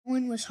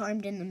was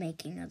harmed in the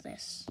making of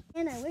this.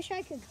 And I wish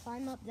I could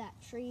climb up that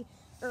tree,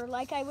 or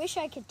like I wish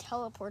I could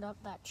teleport up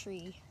that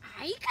tree.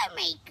 I can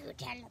make you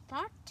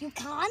teleport. You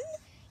can?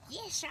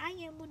 Yes, I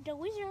am the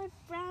wizard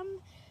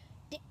from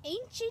the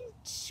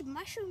ancient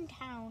mushroom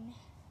town.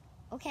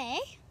 Okay.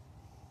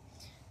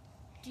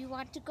 Do you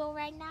want to go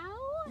right now?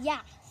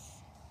 Yeah.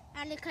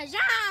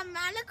 Alakazam,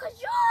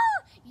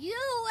 Alakazoo! You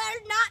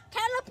will not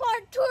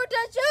teleport to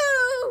the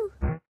zoo!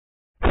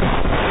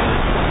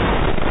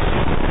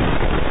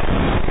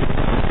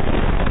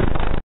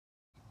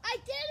 I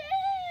did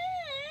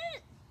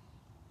it!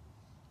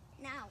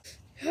 Now.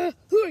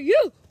 Who are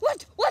you?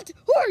 What?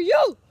 Who are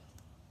you?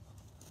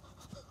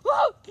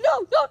 Oh,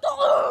 no!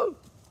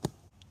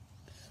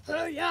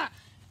 Oh, yeah.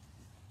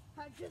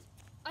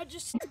 I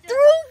just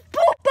threw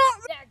poop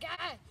at that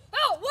guy.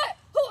 Oh, what?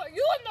 Who are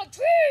you in the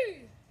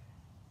tree?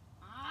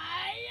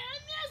 I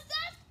am the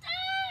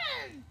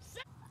assistant.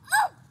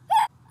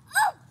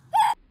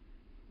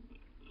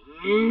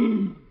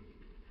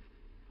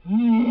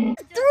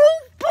 Threw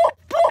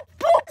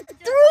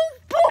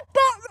poop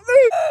at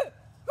me.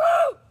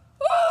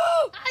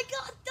 I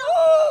got the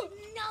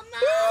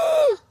number.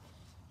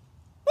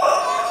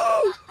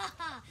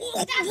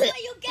 That's what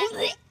you get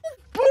with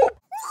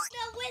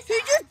the wizard. He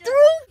just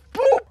threw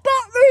poop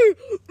at me.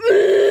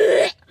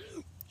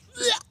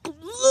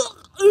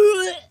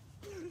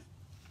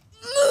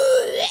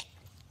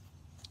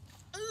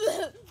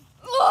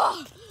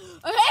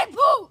 I hate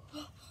poop.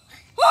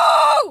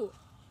 Oh!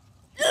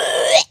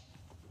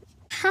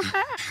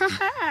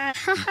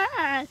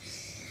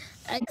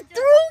 I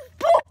threw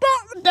poop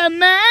at the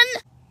man.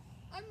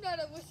 I'm not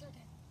a wizard.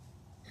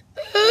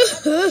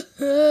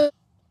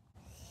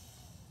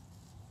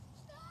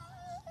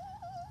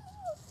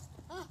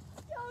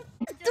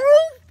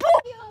 Threw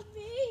poop On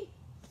me.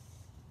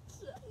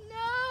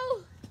 No!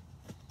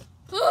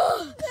 No.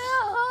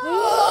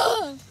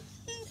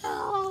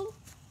 No.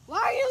 Why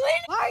are you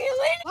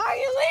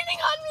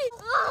leaning on me?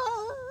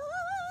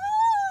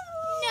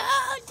 No,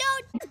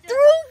 don't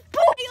Threw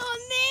poop on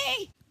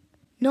me.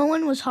 No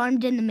one was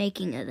harmed in the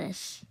making of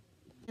this.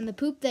 And the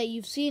poop that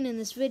you've seen in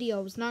this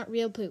video was not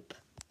real poop.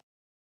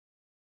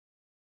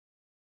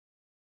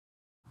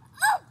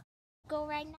 Go right now.